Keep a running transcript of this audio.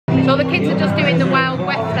the kids are just doing the Wild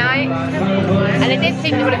West night, and I did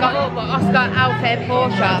think they would have got up, but Oscar, Alfie and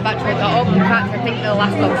Porsche have actually got up. In fact, I think they're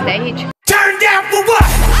last on stage. Turn down for what?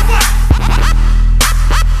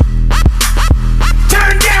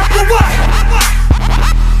 Turn down for what?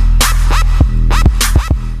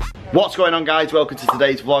 What's going on, guys? Welcome to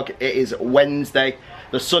today's vlog. It is Wednesday.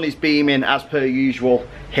 The sun is beaming as per usual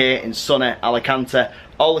here in sunny Alicante.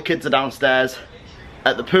 All the kids are downstairs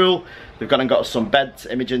at the pool. They've gone and got some beds.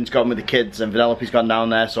 Imogen's gone with the kids and Vanellope's gone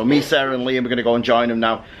down there. So me, Sarah and Liam are going to go and join them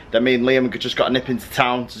now. Then me and Liam have just got to nip into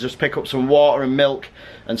town to just pick up some water and milk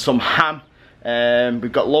and some ham.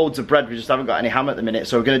 We've got loads of bread, we just haven't got any ham at the minute.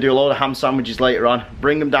 So we're going to do a load of ham sandwiches later on,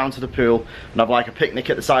 bring them down to the pool and have like a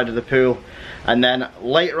picnic at the side of the pool. And then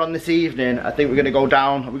later on this evening, I think we're going to go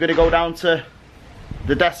down to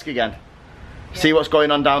the desk again. Yeah. See what's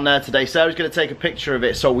going on down there today. Sarah's going to take a picture of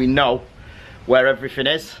it so we know where everything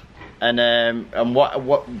is and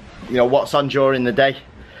what you know, what's on during the day.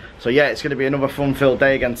 So yeah, it's going to be another fun-filled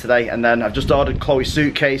day again today. And then I've just ordered Chloe's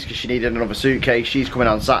suitcase because she needed another suitcase. She's coming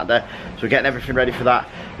on Saturday, so we're getting everything ready for that.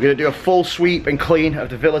 We're going to do a full sweep and clean of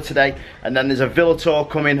the villa today, and then there's a villa tour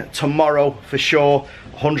coming tomorrow for sure,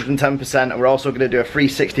 110%. And we're also going to do a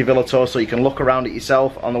 360 villa tour so you can look around it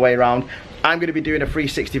yourself on the way around. I'm going to be doing a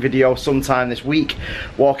 360 video sometime this week,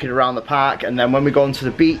 walking around the park. And then when we go onto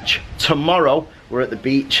the beach tomorrow, we're at the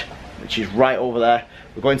beach, which is right over there.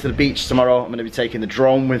 We're going to the beach tomorrow. I'm going to be taking the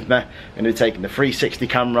drone with me. I'm going to be taking the 360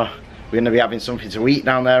 camera. We're going to be having something to eat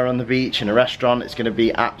down there on the beach in a restaurant. It's going to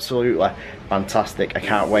be absolutely fantastic. I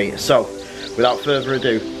can't wait. So, without further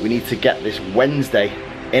ado, we need to get this Wednesday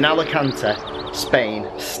in Alicante, Spain,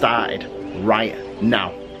 started right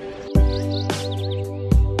now.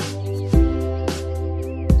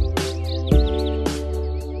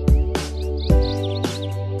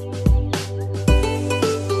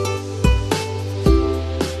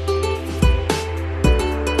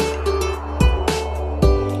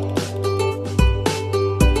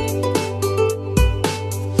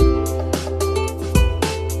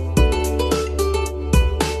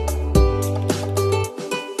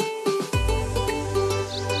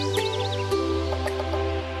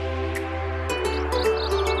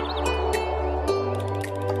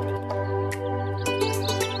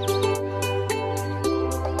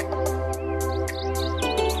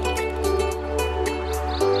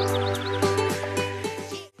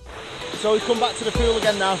 So we've come back to the pool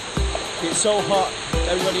again now. It's so hot,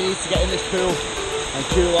 everybody needs to get in this pool and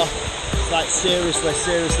cool off. It's like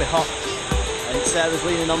seriously hot. And Sarah's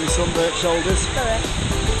leaning on my sunburnt shoulders. Sorry.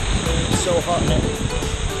 It's so hot here.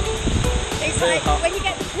 It's like hot. When you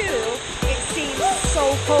get the pool, it seems so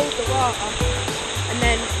cold, the water. And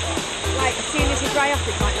then, like, as soon as you dry off,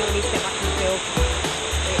 it's like, no, we need to get back in the pool.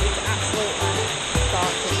 It is absolutely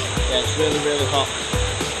scorching. Yeah, it's really hot.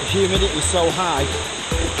 The humidity is so high.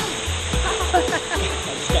 I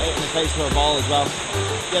just get hit in the face with a ball as well.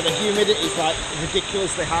 Yeah, the humidity is like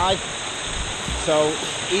ridiculously high. So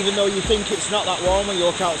even though you think it's not that warm when you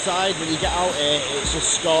look outside, when you get out here, it's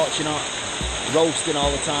just scorching hot, roasting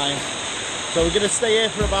all the time. So we're going to stay here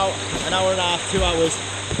for about an hour and a half, 2 hours.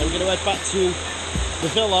 Then we're going to head back to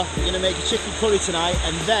the villa. We're going to make a chicken curry tonight,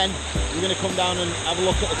 and then we're going to come down and have a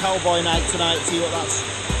look at the cowboy night tonight, see what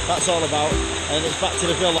that's all about. And then it's back to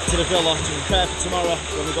the villa to prepare for tomorrow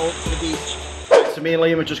when we go up to the beach. So me and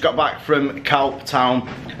Liam have just got back from Calp Town.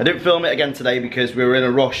 I didn't film it again today because we were in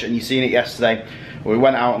a rush, and you seen it yesterday. We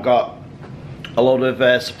went out and got a load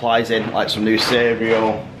of supplies in, like some new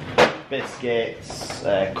cereal, biscuits,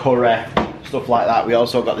 curry, stuff like that. We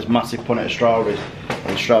also got this massive punnet of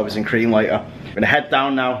strawberries and cream later. We're gonna head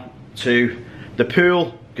down now to the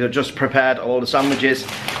pool. We've just prepared a load of sandwiches.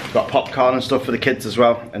 We've got popcorn and stuff for the kids as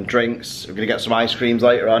well, and drinks. We're gonna get some ice creams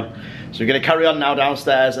later on. So we're gonna carry on now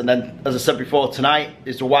downstairs, and then, as I said before, tonight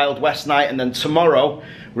is the Wild West night, and then tomorrow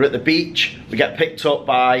we're at the beach. We get picked up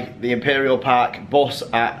by the Imperial Park bus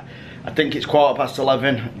at, I think it's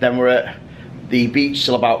 11:15. Then we're at the beach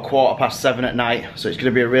till about 7:15 at night. So it's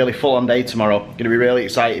gonna be a really full-on day tomorrow. Gonna be really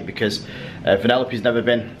excited because Vanellope's never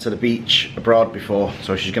been to the beach abroad before,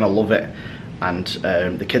 so she's gonna love it. And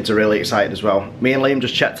the kids are really excited as well. Me and Liam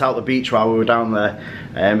just checked out the beach while we were down there.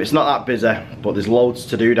 It's not that busy, but there's loads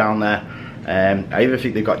to do down there. I even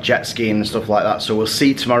think they've got jet skiing and stuff like that, so we'll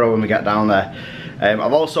see tomorrow when we get down there.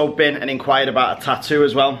 I've also been and inquired about a tattoo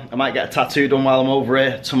as well. I might get a tattoo done while I'm over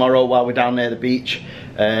here tomorrow while we're down near the beach.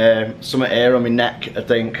 Something here on my neck, I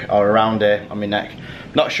think, or around here on my neck.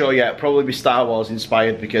 Not sure yet, probably be Star Wars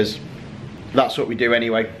inspired because that's what we do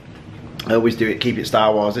anyway. I always do it, keep it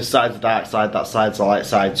Star Wars. This side's the dark side, that side's the light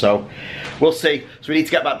side, so we'll see. So we need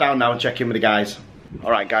to get back down now and check in with the guys.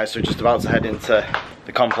 Alright guys, so we're just about to head into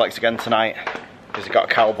the complex again tonight because we've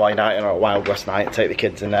got a cowboy night and a Wild West night. Take the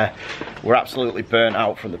kids in there. We're absolutely burnt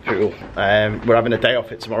out from the pool. We're having a day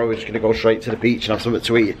off it tomorrow. We're just going to go straight to the beach and have something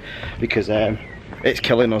to eat because it's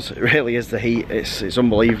killing us. It really is, the heat. It's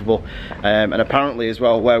unbelievable. And apparently as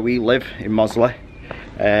well, where we live in Mosley,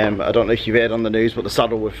 I don't know if you've heard on the news, but the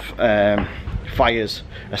Saddleworth fires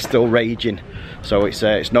are still raging. So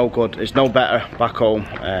it's no good. It's no better back home.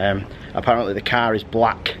 Apparently the car is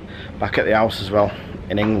black back at the house as well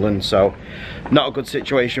in England. So not a good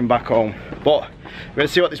situation back home. But we're going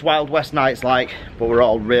to see what this Wild West night's like. But we're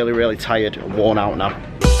all really, really tired and worn out now.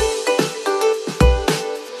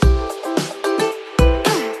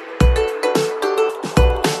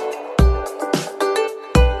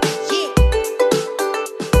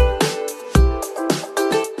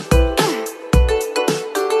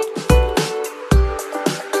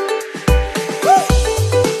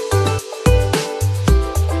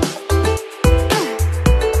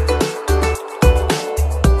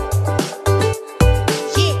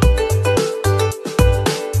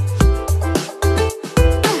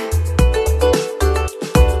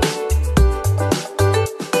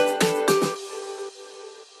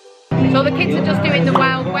 So the kids are just doing the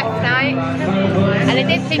Wild West night, and I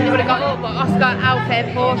didn't think they would have got up, but Oscar, Alfie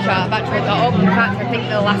and Porsche have actually got up. In fact, I think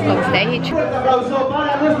they're last on stage. We're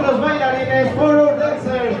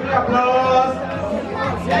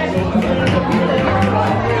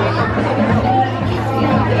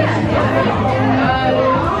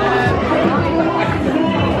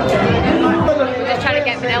just trying to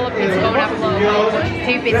get Penelope to go and have a little walk, but she's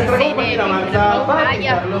too busy sitting here drinking a Coke, aren't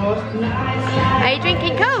you? Are you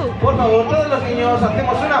drinking Coke? Por favor, todos los niños,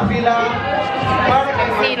 hacemos una fila.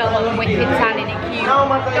 I've seen a lot of wicked tanning and cute.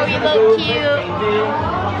 Don't you look cute?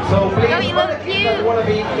 Don't you look cute?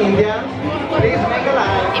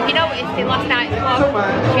 If you noticed in last night's vlog,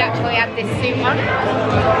 she actually had this suit on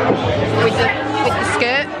with the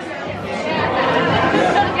skirt.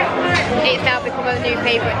 It's now become a new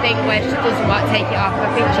favourite thing where she doesn't want to take it off.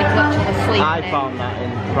 I think she'd literally sleep I in it. found that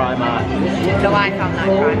in Primark. No, I found that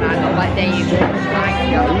in Primark, not like Dave.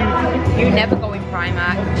 You never go in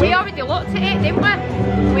Primark. We already looked at it, didn't we?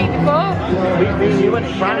 The week before. You went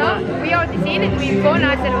to I know, we already seen it the week before and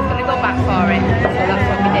I said I was going to go back for it. So that's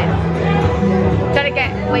what we did. Trying to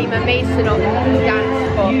get Liam and Mason up to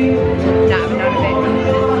dance, but not having none of it.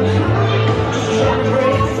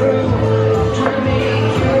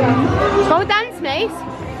 Go dance, Mace.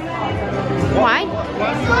 Why?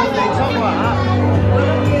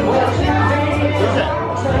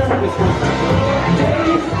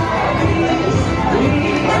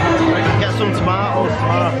 Get some tomatoes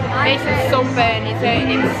tomorrow. Mason's sunburn is hurting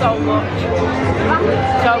him so much.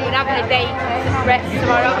 So we're having a day rest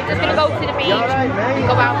tomorrow. We're just going to go to the beach,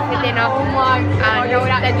 go out for dinner,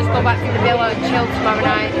 and then just go back to the villa and chill tomorrow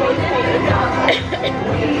night.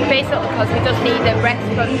 Basically because we just need a rest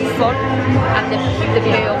from the sun and the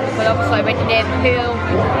pool. But obviously when you're near the pool,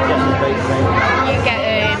 you get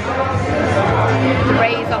the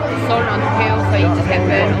rays off the sun on the pool, so you just get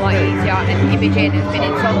burnt a lot easier. And Imogen has been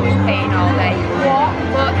in so much pain all day.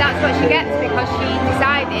 But that's what she gets because she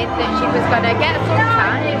decided that she was going to get a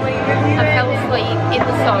suntan and fell asleep in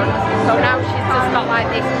the sun. So now she's just got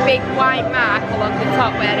like this big white mark along the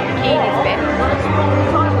top where the bikini's been.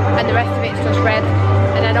 And the rest of it's just red.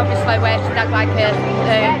 And then obviously where she had like a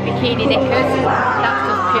bikini knickers, that's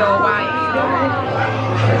just pure white.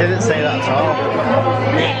 I didn't say that at all.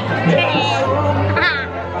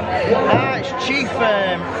 It's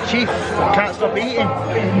Chief can't stop eating.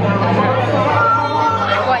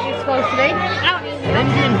 What are you supposed to be? An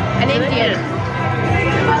Indian. An Indian?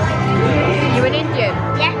 You an Indian?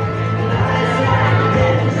 Yeah.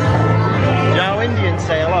 You know how Indians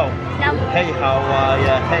say hello? No. Hey, how are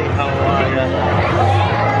ya? Hey, how are ya?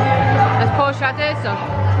 Has Porsche had her son?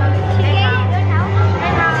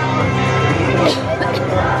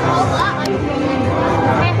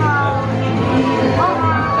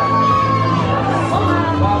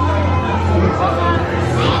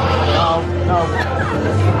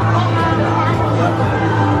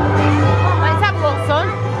 Let's have a look, son.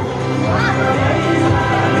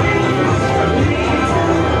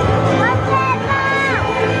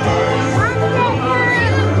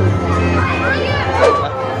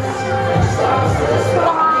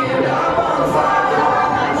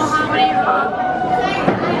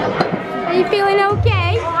 Are you feeling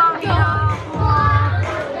okay?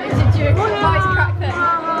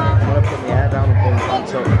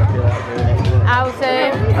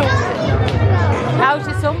 How's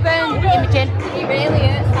your sunburn, Imogen? It really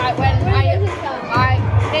is. Like when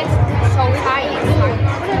this so tight.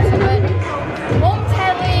 Mum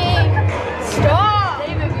telling, stop.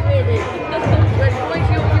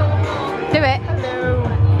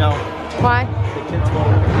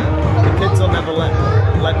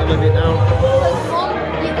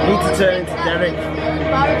 Eric.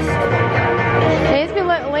 Here's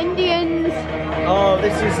my little Indians. Oh,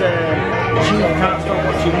 this is Chief Can't Stop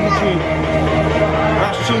Watching YouTube.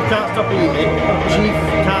 That's Chief Can't Stop Eating, Chief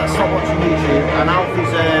Can't Stop Watching YouTube, and Alf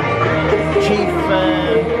is Chief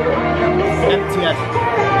MTS.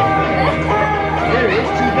 There he is,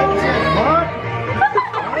 Chief MTS. What?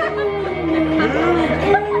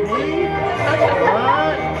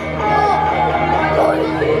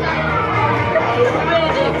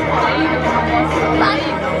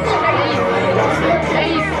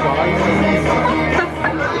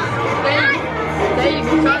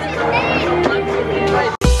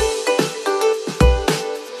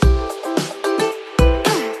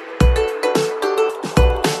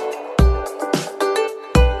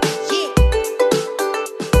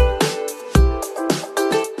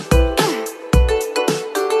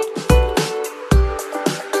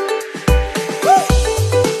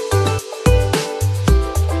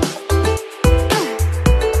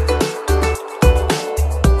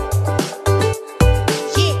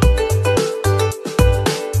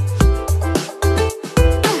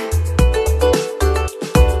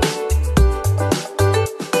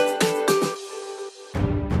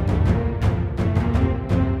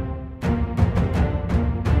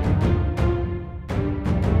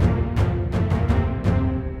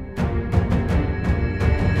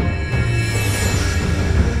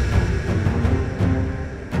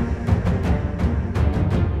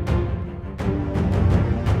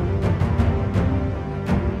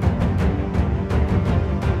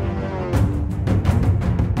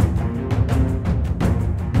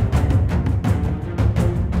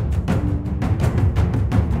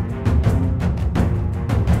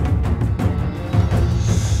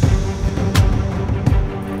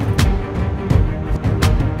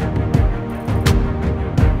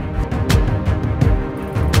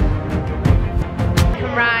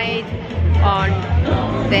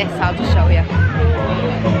 I'll just show you.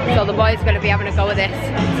 So the boys are going to be having a go at this,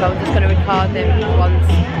 so I'm just going to record them once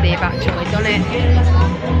they've actually done it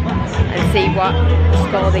and see what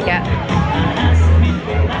score they get.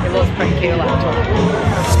 It looks pretty cool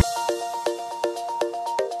actually.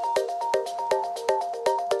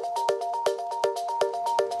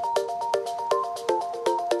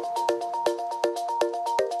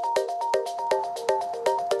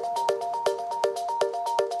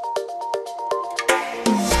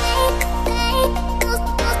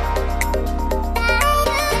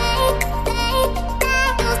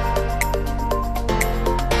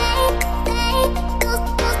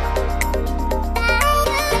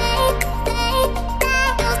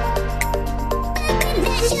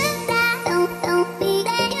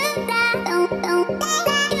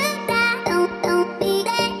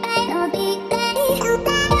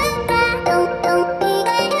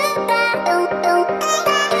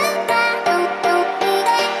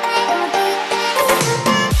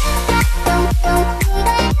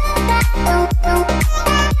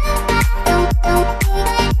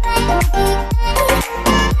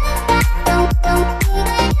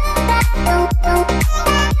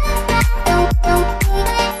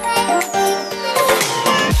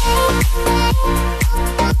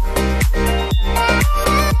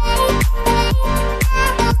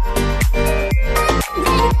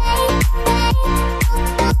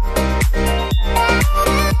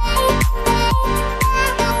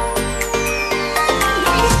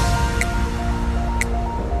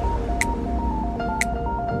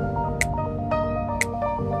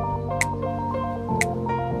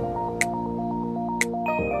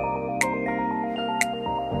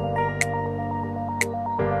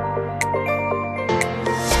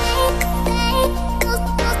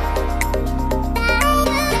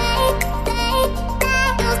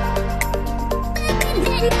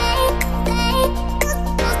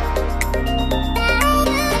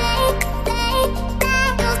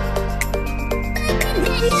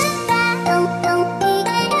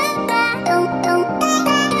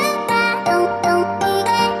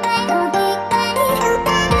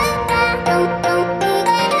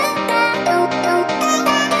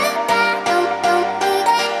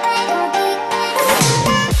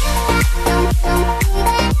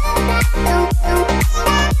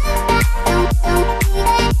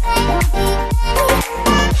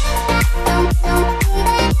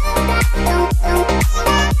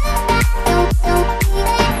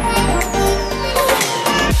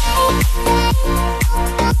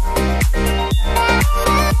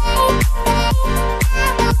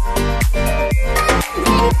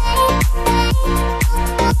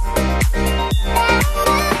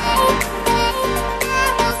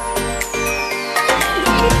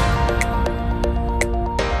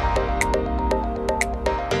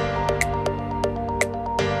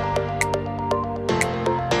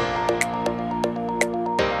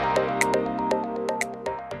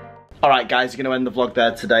 Alright guys, we're going to end the vlog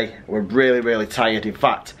there today. We're really tired. In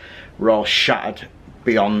fact, we're all shattered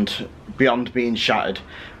beyond being shattered.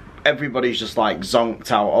 Everybody's just like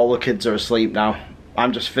zonked out. All the kids are asleep now.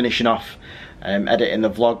 I'm just finishing off editing the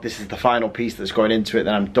vlog. This is the final piece that's going into it,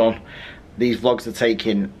 then I'm done. These vlogs are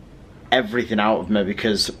taking everything out of me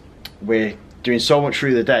because we're doing so much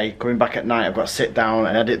through the day. Coming back at night, I've got to sit down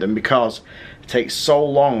and edit them because it takes so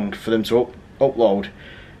long for them to upload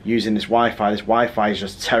using this Wi-Fi. This Wi-Fi is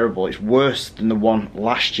just terrible. It's worse than the one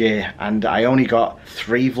last year, and I only got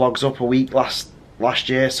 3 vlogs up a week last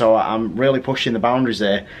year, so I'm really pushing the boundaries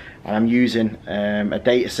there. And I'm using a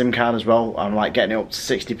data SIM card as well. I'm like getting it up to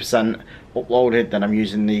 60% uploaded, then I'm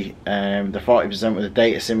using the 40% with a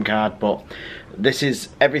data SIM card. But this is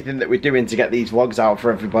everything that we're doing to get these vlogs out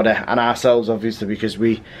for everybody and ourselves, obviously, because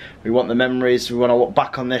we want the memories. We want to look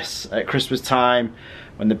back on this at Christmas time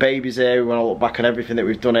when the baby's here. We want to look back on everything that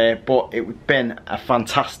we've done here. But it's been a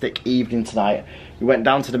fantastic evening tonight. We went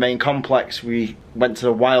down to the main complex. We went to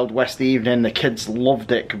the Wild West evening. The kids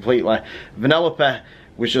loved it completely. Vanellope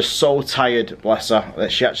was just so tired, bless her,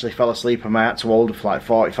 that she actually fell asleep, and I had to hold her for like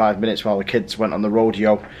 45 minutes while the kids went on the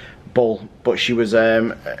rodeo bull. But she was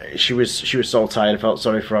so tired. I felt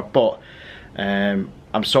sorry for her. But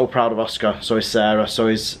I'm so proud of Oscar. So is Sarah. So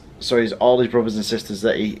is all his brothers and sisters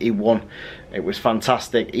that he won. It was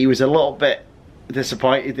fantastic. He was a little bit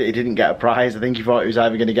disappointed that he didn't get a prize. I think he thought he was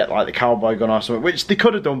either going to get like the cowboy gun or something, which they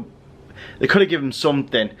could have done. They could have given him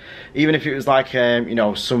something, even if it was like you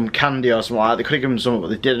know, some candy or something like that. They could have given him something, but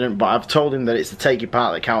they didn't. But I've told him that it's the taking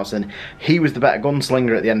part that counts, and he was the better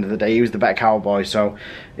gunslinger at the end of the day. He was the better cowboy, so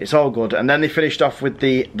it's all good. And then they finished off with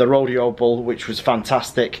the rodeo bull, which was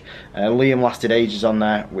fantastic. Liam lasted ages on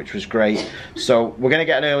there, which was great. So we're gonna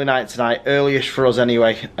get an early night tonight, early-ish for us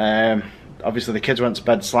anyway. Obviously the kids went to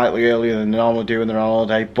bed slightly earlier than they normally do when they're on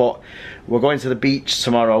holiday, but we're going to the beach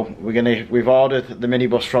tomorrow. We've ordered the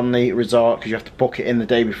minibus from the resort because you have to book it in the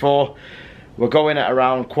day before. We're going at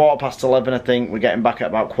around 11:15, I think. We're getting back at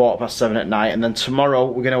about 7:15 at night, and then tomorrow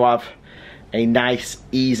we're going to have a nice,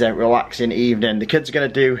 easy, relaxing evening. The kids are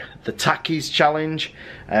going to do the Takis challenge,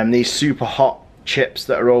 these super hot chips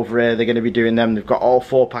that are over here. They're going to be doing them. They've got all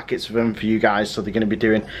 4 packets of them for you guys, so they're going to be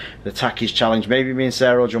doing the Takis challenge. Maybe me and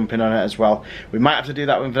Sarah will jump in on it as well. We might have to do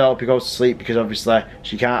that when Vanellope goes to sleep, because obviously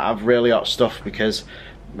she can't have really hot stuff, because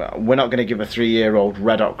we're not going to give a 3-year-old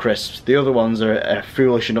red hot crisps. The other ones are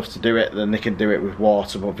foolish enough to do it, then they can do it with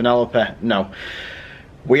water, but Vanellope, no.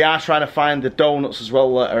 We are trying to find the donuts as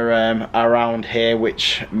well that are around here,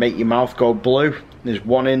 which make your mouth go blue. There's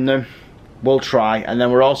one in them. We'll try, and then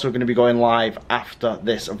we're also going to be going live after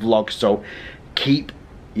this vlog, so keep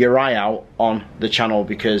your eye out on the channel,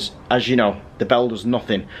 because as you know, the bell does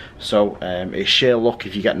nothing, so it's sheer luck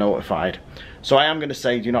if you get notified. So I am going to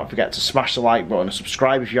say, do not forget to smash the like button and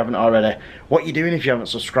subscribe if you haven't already. What are you doing if you haven't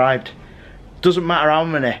subscribed? Doesn't matter how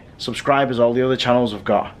many subscribers all the other channels have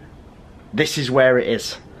got. This is where it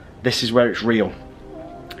is. This is where it's real.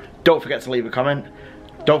 Don't forget to leave a comment.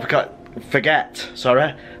 Don't forget,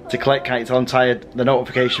 sorry, to click, can't you tell I'm tired, the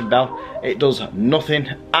notification bell. It does nothing,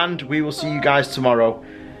 and we will see you guys tomorrow.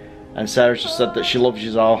 And Sarah just said that she loves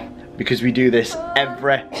you all, because we do this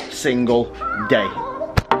every single day.